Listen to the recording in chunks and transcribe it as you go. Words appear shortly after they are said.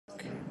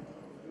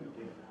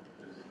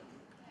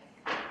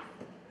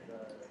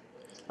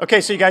Okay,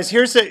 so you guys,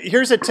 here's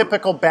a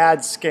typical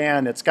bad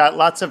scan. It's got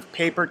lots of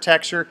paper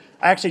texture.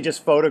 I actually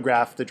just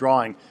photographed the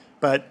drawing,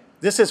 but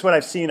this is what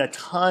I've seen a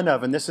ton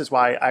of, and this is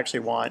why I actually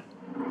want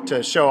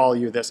to show all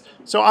you this.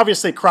 So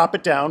obviously crop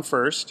it down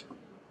first,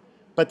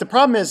 but the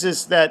problem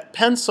is that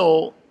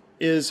pencil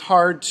is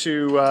hard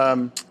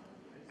to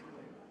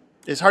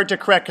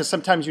correct because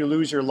sometimes you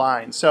lose your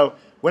line. So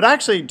what I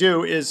actually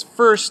do is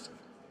first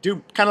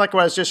do kind of like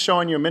what I was just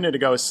showing you a minute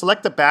ago, is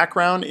select the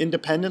background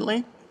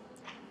independently.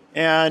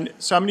 And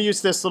so I'm going to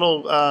use this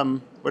little,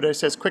 what it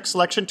says, quick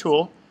selection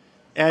tool.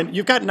 And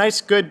you've got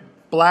nice, good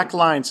black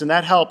lines, and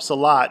that helps a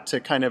lot to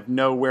kind of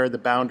know where the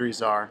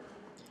boundaries are.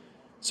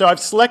 So I've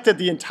selected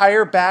the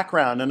entire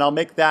background, and I'll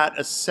make that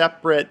a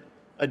separate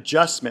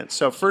adjustment.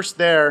 So first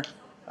there,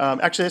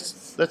 actually,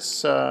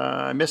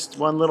 I missed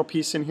one little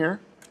piece in here.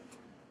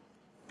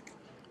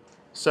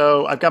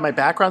 So I've got my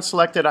background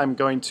selected. I'm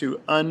going to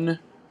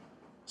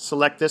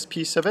unselect this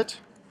piece of it.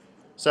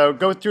 So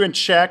go through and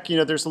check,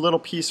 there's a little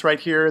piece right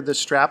here, the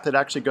strap that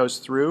actually goes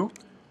through.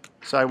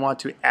 So I want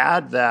to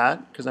add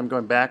that because I'm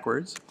going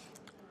backwards.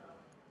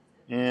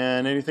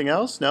 And anything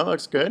else? No, that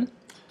looks good.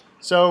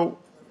 So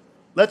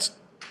let's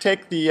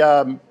take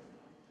the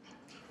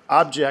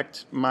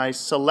object. My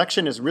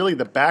selection is really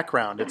the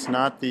background. It's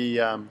not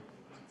the,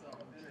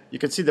 you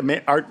can see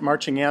the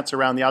marching ants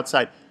around the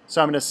outside.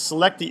 So I'm going to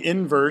select the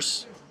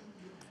inverse.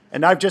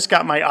 And I've just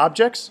got my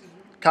objects.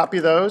 Copy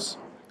those,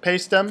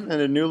 paste them in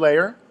a new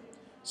layer.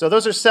 So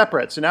those are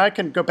separate. So now I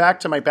can go back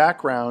to my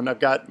background. I've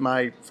got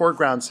my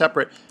foreground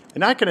separate.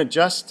 And I can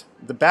adjust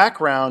the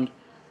background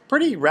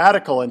pretty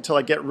radical until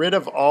I get rid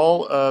of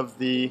all of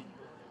the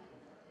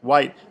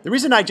white. The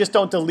reason I just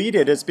don't delete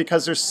it is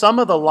because there's some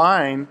of the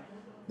line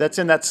that's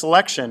in that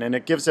selection, and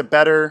it gives a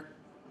better...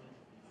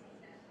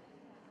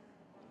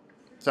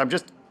 So I'm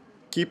just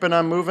keeping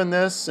on moving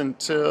this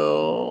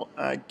until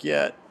I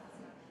get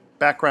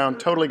background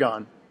totally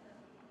gone.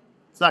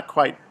 It's not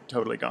quite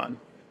totally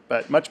gone,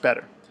 but much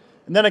better.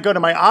 And then I go to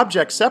my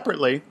object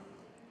separately,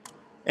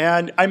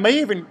 and I may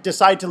even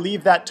decide to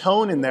leave that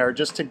tone in there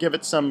just to give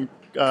it some,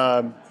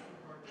 to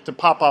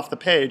pop off the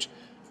page.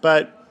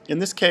 But in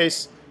this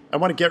case, I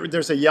want to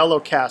there's a yellow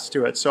cast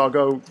to it. So I'll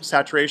go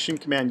saturation,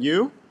 Command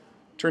U,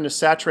 turn the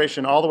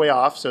saturation all the way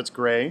off so it's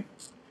gray.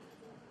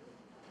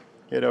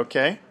 Hit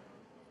OK.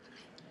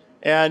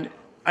 And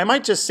I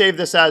might just save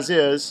this as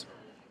is,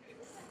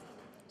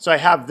 so I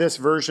have this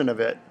version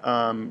of it.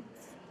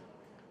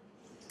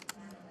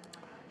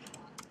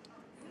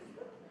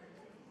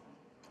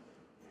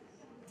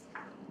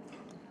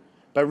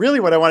 But really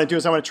what I want to do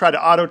is I want to try to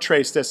auto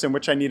trace this, in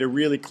which I need a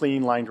really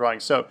clean line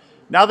drawing. So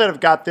now that I've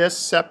got this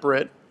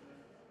separate,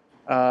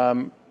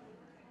 I'm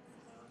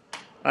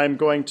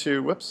going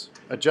to,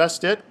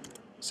 adjust it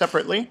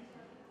separately.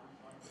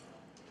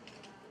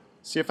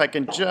 See if I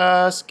can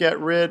just get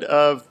rid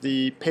of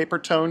the paper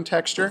tone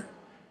texture.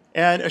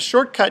 And a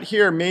shortcut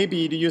here may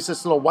be to use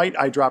this little white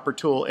eyedropper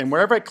tool. And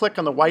wherever I click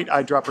on the white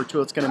eyedropper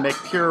tool, it's going to make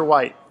pure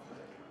white.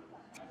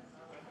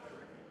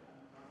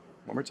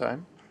 One more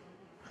time.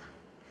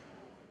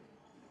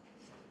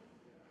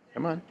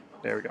 Come on.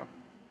 There we go.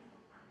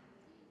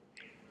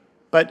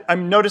 But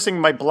I'm noticing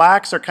my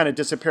blacks are kind of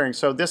disappearing.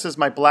 So this is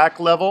my black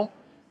level.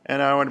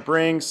 And I want to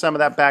bring some of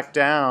that back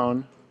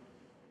down.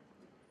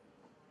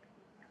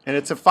 And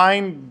it's a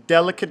fine,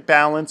 delicate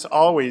balance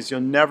always.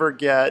 You'll never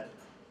get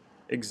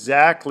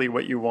exactly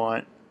what you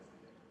want.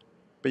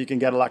 But you can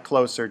get a lot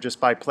closer just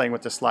by playing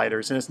with the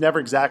sliders. And it's never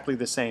exactly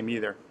the same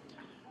either.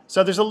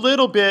 So there's a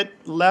little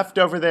bit left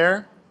over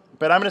there.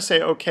 But I'm going to say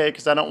OK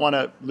because I don't want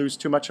to lose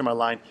too much of my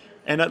line.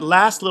 And that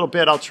last little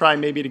bit I'll try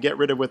maybe to get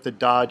rid of with the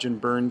dodge and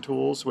burn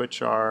tools,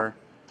 which are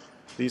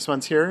these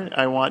ones here.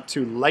 I want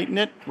to lighten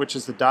it, which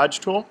is the dodge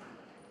tool.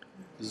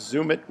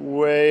 Zoom it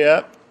way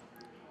up.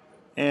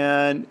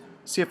 And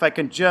see if I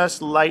can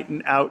just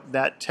lighten out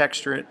that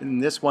texture in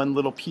this one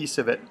little piece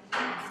of it.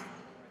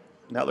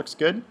 And that looks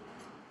good.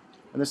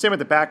 And the same with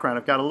the background.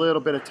 I've got a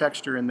little bit of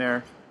texture in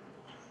there.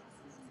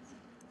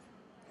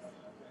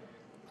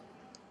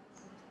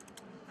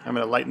 I'm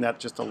going to lighten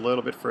that just a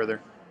little bit further.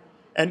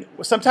 And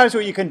sometimes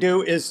what you can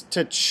do is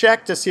to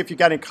check to see if you've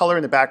got any color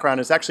in the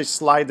background is actually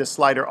slide the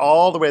slider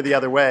all the way the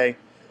other way.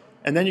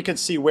 And then you can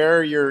see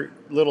where your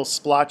little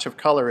splotch of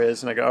color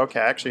is. And I go, okay,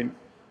 actually,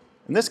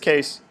 in this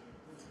case,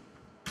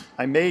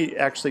 I may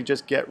actually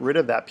just get rid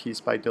of that piece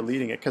by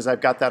deleting it because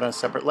I've got that on a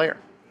separate layer.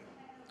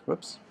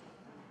 Whoops.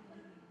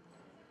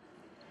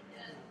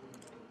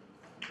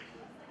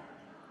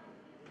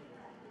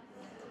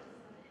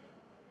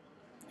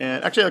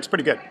 And actually, it looks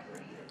pretty good.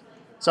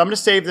 So I'm going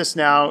to save this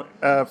now,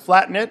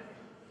 flatten it.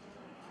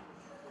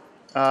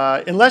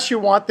 Unless you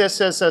want this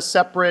as a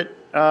separate,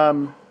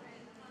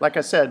 like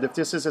I said, if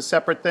this is a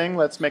separate thing,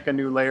 let's make a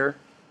new layer,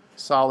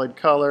 solid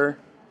color,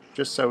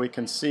 just so we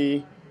can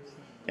see.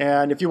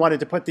 And if you wanted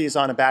to put these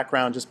on a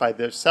background just by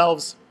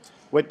themselves,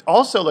 what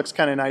also looks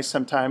kind of nice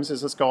sometimes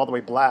is let's go all the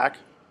way black.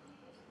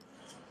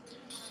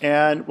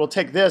 And we'll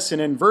take this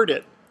and invert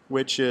it,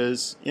 which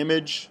is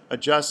Image,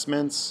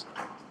 Adjustments,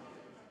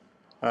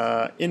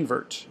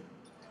 Invert.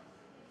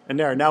 And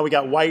there, now we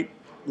got white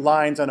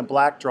lines on a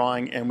black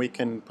drawing, and we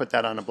can put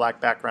that on a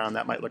black background.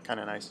 That might look kind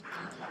of nice.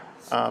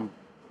 I'll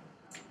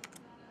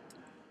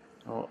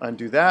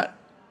undo that.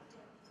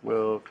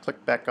 We'll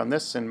click back on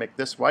this and make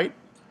this white,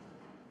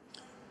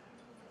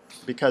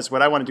 because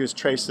what I want to do is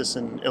trace this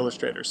in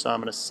Illustrator. So I'm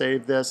going to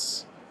save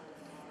this.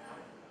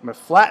 I'm going to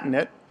flatten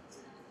it.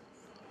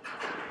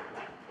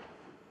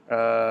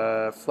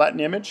 Flatten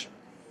image.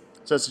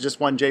 So it's just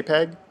one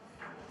JPEG.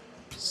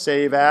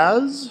 Save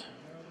as.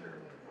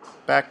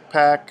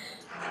 Backpack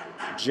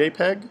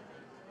JPEG.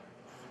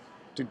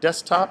 To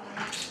desktop.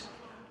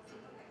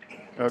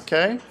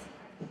 Okay.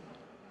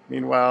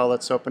 Meanwhile,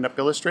 let's open up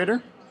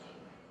Illustrator.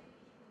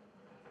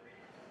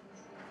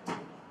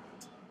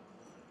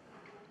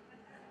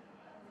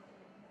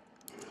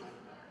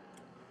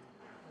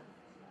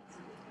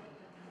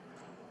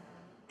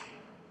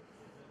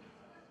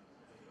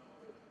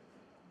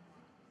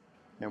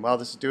 And while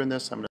this is doing this, I'm going to